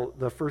talk about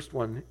the first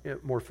one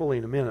more fully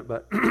in a minute,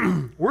 but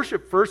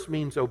worship first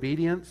means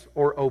obedience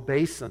or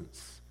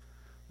obeisance.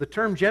 The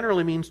term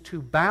generally means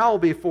to bow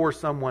before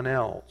someone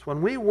else.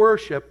 When we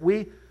worship,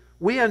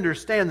 we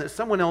understand that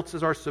someone else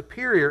is our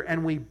superior,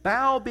 and we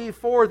bow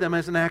before them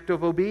as an act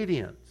of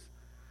obedience.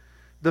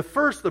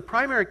 The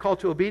primary call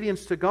to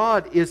obedience to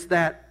God is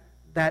that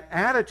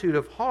attitude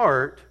of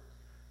heart.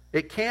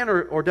 It can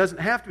or doesn't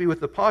have to be with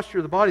the posture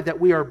of the body, that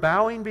we are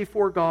bowing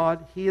before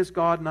God. He is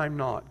God and I'm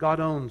not. God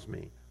owns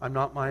me. I'm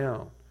not my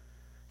own.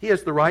 He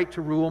has the right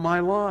to rule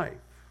my life.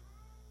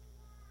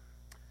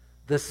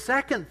 The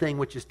second thing,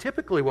 which is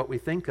typically what we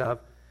think of,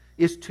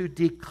 is to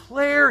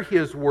declare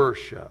His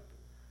worship.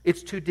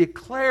 It's to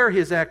declare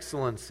His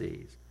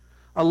excellencies.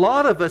 A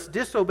lot of us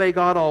disobey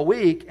God all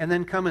week and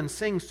then come and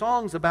sing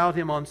songs about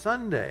Him on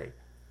Sunday.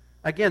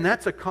 Again,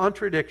 that's a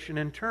contradiction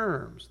in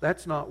terms.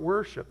 That's not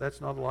worship.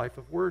 That's not a life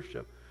of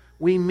worship.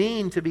 We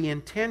mean to be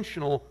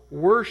intentional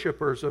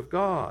worshipers of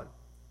God.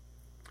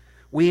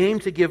 We aim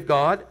to give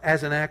God,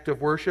 as an act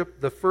of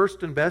worship, the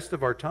first and best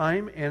of our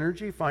time,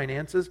 energy,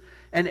 finances,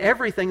 and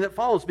everything that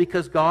follows,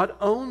 because God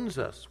owns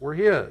us. We're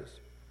His.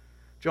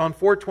 John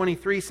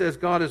 4:23 says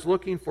God is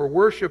looking for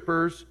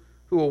worshipers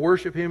who will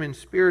worship Him in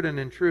spirit and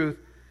in truth,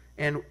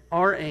 and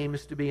our aim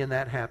is to be in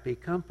that happy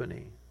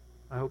company.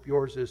 I hope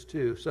yours is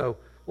too. So,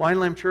 Lion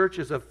Lamb Church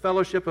is a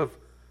fellowship of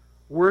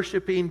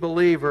worshiping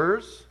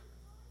believers.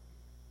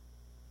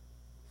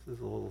 This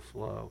is a little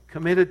slow.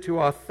 Committed to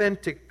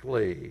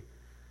authenticity.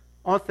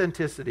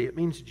 It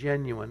means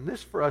genuine.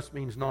 This for us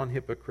means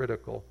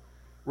non-hypocritical.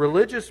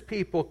 Religious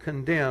people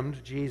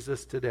condemned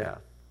Jesus to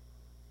death.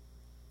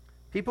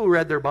 People who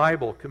read their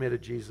Bible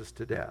committed Jesus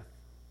to death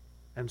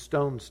and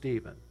stoned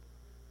Stephen.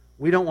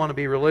 We don't want to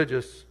be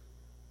religious.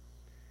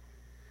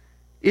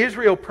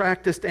 Israel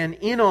practiced an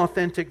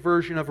inauthentic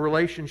version of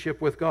relationship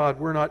with God.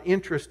 We're not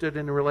interested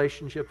in a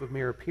relationship of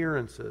mere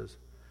appearances.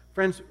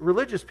 Friends,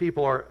 religious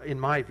people are, in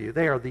my view,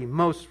 they are the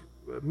most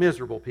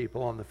miserable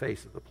people on the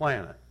face of the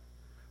planet.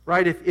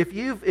 Right? If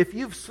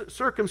you've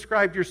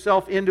circumscribed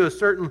yourself into a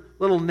certain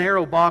little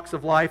narrow box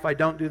of life, I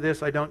don't do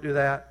this, I don't do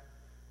that,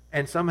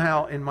 and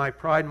somehow in my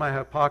pride, my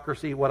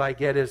hypocrisy, what I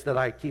get is that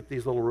I keep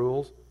these little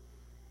rules.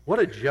 What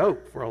a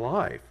joke for a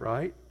life,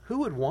 right? Who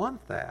would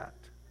want that?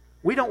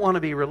 We don't want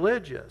to be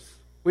religious.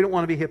 We don't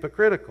want to be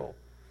hypocritical.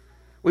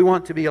 We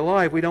want to be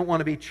alive. We don't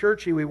want to be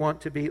churchy. We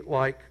want to be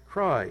like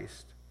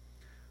Christ.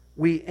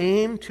 We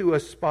aim to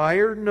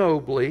aspire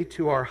nobly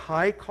to our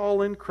high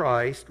call in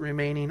Christ,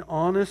 remaining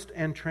honest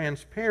and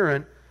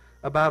transparent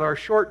about our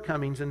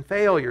shortcomings and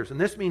failures.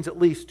 And this means at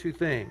least two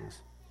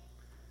things.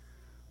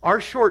 Our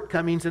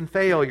shortcomings and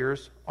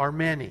failures are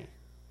many.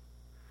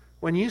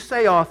 When you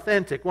say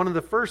authentic, one of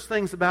the first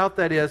things about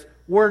that is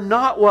we're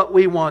not what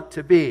we want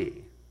to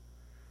be.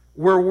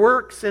 We're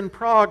works in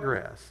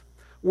progress.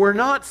 We're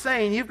not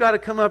saying you've got to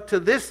come up to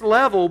this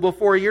level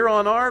before you're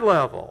on our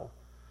level.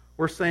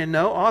 We're saying,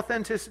 no,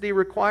 authenticity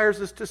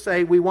requires us to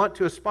say we want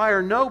to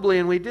aspire nobly,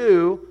 and we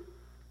do,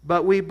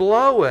 but we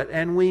blow it,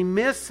 and we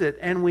miss it,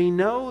 and we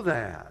know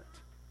that.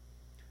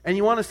 And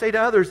you want to say to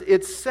others,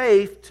 it's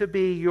safe to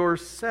be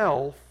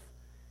yourself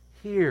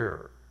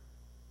here.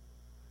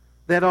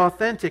 That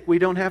authentic, we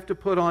don't have to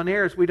put on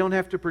airs. We don't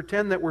have to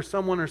pretend that we're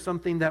someone or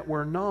something that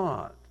we're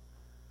not.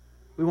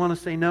 We want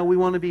to say, no, we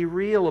want to be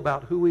real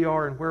about who we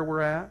are and where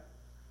we're at.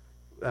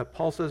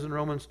 Paul says in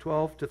Romans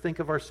 12, to think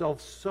of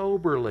ourselves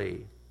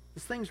soberly.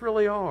 As things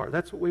really are.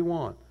 That's what we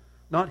want.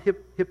 Not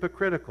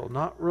hypocritical,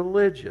 not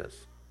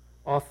religious,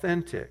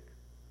 authentic.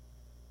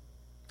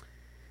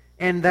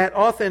 And that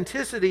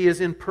authenticity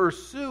is in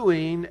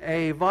pursuing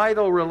a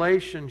vital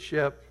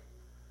relationship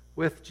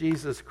with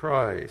Jesus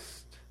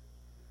Christ.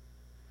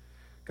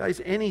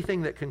 Guys,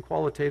 anything that can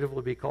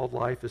qualitatively be called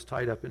life is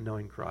tied up in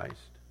knowing Christ.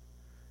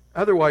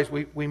 Otherwise,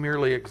 we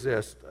merely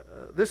exist.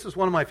 This is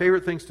one of my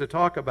favorite things to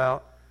talk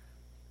about.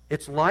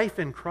 It's life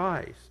in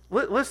Christ.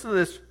 Listen to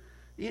this.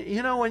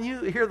 You know, when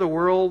you hear the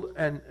world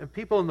and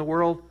people in the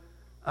world,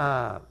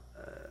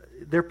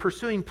 they're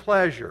pursuing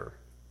pleasure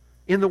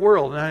in the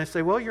world. And I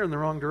say, well, you're in the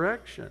wrong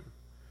direction.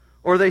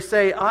 Or they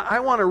say, I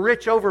want a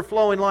rich,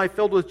 overflowing life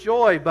filled with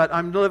joy, but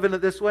I'm living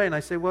it this way. And I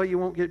say, well, you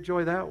won't get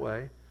joy that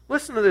way.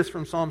 Listen to this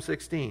from Psalm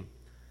 16.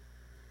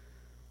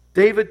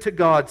 David to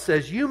God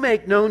says, you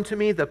make known to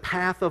me the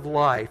path of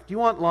life. Do you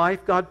want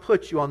life? God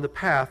puts you on the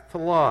path to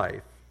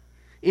life.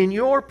 In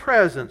your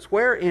presence,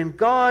 where in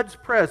God's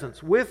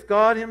presence, with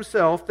God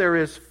Himself, there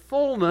is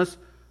fullness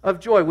of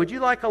joy. Would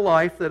you like a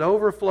life that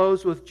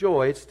overflows with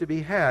joy? It's to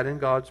be had in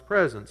God's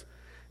presence.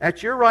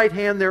 At your right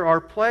hand there are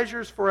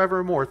pleasures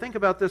forevermore. Think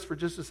about this for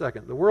just a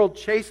second. The world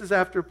chases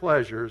after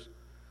pleasures.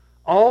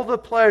 All the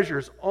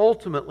pleasures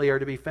ultimately are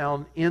to be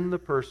found in the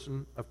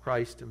person of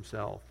Christ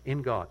Himself,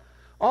 in God.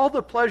 All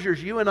the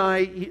pleasures you and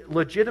I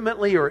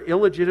legitimately or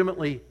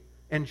illegitimately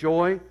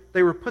enjoy,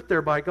 they were put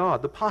there by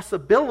God. The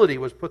possibility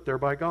was put there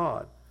by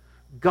God.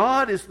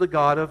 God is the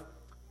God of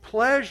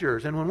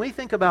pleasures. And when we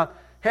think about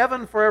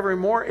heaven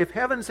forevermore, if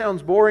heaven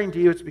sounds boring to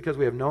you, it's because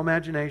we have no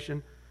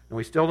imagination and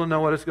we still don't know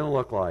what it's going to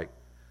look like.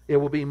 It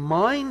will be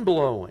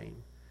mind-blowing.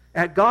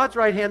 At God's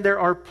right hand, there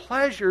are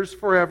pleasures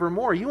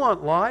forevermore. You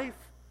want life?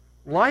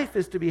 Life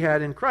is to be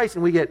had in Christ.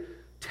 And we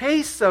get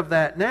tastes of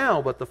that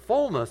now, but the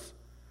fullness,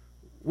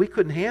 we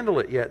couldn't handle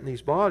it yet in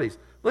these bodies.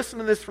 Listen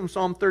to this from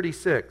Psalm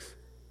 36.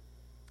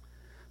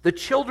 The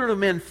children of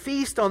men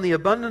feast on the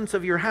abundance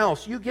of your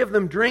house. You give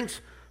them drinks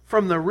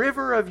from the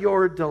river of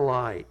your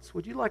delights.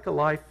 Would you like a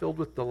life filled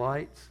with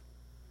delights?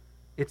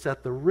 It's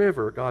at the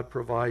river God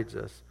provides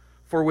us.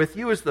 For with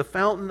you is the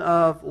fountain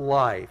of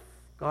life.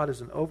 God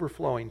is an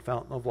overflowing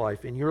fountain of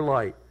life. In your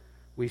light,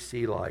 we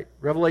see light.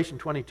 Revelation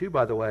 22,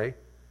 by the way.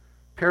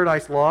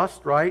 Paradise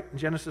lost, right? In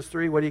Genesis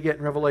 3, what do you get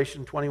in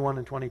Revelation 21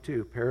 and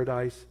 22?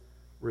 Paradise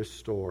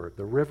restored.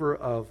 The river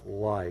of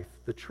life.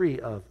 The tree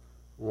of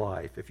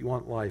life. If you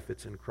want life,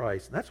 it's in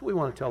Christ. And that's what we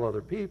want to tell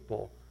other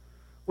people.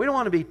 We don't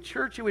want to be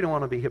churchy. We don't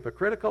want to be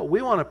hypocritical.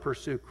 We want to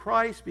pursue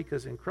Christ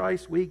because in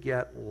Christ we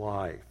get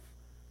life.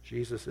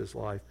 Jesus is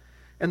life.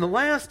 And the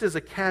last is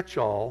a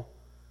catch-all.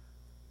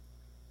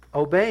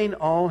 Obeying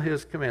all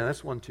His commands.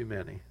 That's one too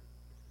many.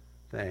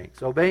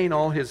 Thanks. Obeying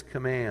all His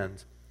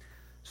commands.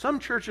 Some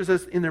churches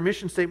in their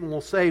mission statement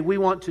will say, we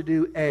want to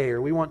do A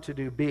or we want to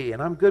do B.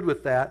 And I'm good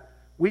with that.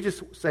 We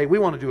just say we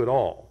want to do it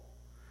all.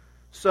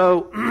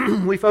 So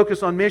we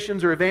focus on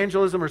missions or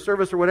evangelism or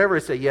service or whatever. I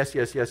say yes,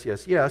 yes, yes,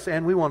 yes, yes.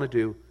 And we want to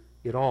do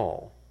it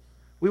all.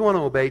 We want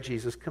to obey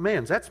Jesus'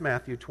 commands. That's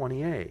Matthew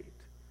 28.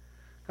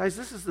 Guys,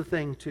 this is the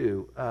thing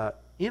too.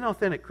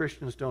 Inauthentic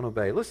Christians don't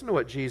obey. Listen to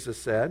what Jesus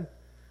said.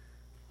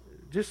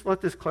 Just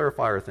let this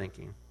clarify our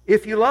thinking.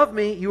 If you love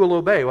me, you will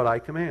obey what I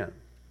command.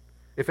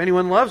 If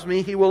anyone loves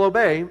me, he will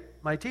obey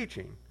my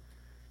teaching.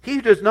 He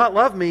who does not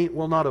love me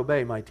will not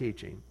obey my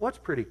teaching. Well,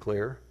 that's pretty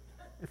clear.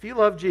 If you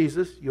love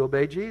Jesus, you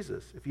obey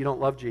Jesus. If you don't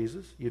love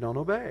Jesus, you don't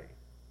obey.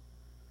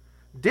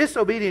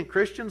 Disobedient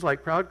Christians,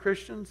 like proud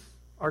Christians,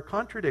 are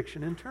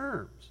contradiction in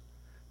terms.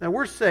 Now,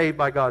 we're saved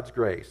by God's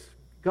grace.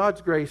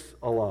 God's grace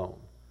alone.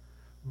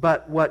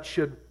 But what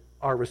should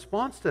our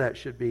response to that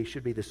should be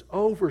this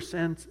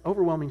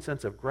overwhelming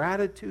sense of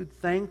gratitude,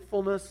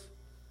 thankfulness,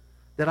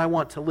 that I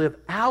want to live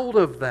out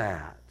of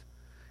that.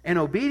 And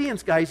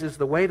obedience, guys, is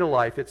the way to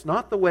life. It's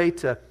not the way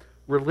to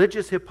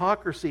religious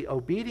hypocrisy.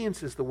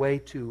 Obedience is the way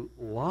to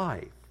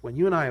life. When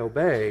you and I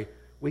obey,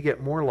 we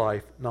get more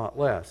life, not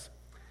less.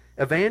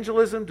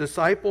 Evangelism,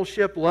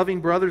 discipleship,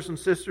 loving brothers and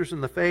sisters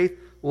in the faith,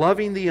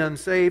 loving the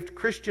unsaved,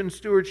 Christian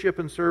stewardship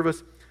and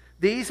service,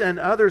 these and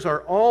others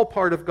are all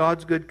part of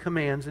God's good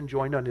commands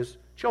enjoined on His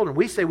children.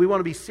 We say we want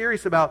to be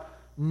serious about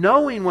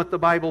knowing what the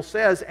Bible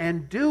says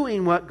and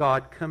doing what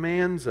God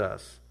commands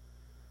us.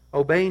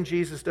 Obeying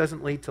Jesus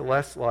doesn't lead to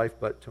less life,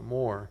 but to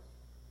more.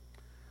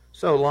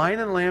 So, Lion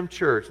and Lamb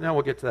Church. Now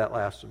we'll get to that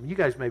last one. You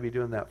guys may be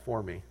doing that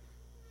for me.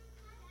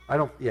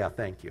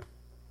 Thank you.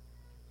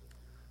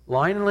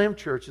 Lion and Lamb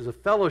Church is a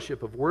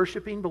fellowship of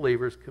worshiping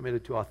believers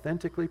committed to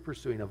authentically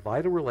pursuing a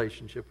vital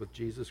relationship with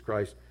Jesus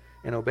Christ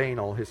and obeying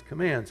all His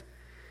commands.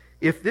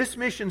 If this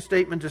mission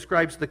statement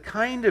describes the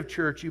kind of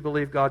church you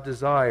believe God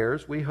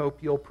desires, we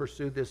hope you'll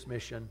pursue this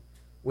mission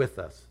with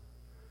us.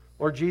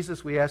 Lord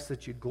Jesus, we ask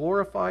that you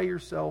glorify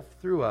yourself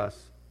through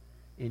us.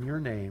 In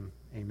your name,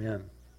 amen.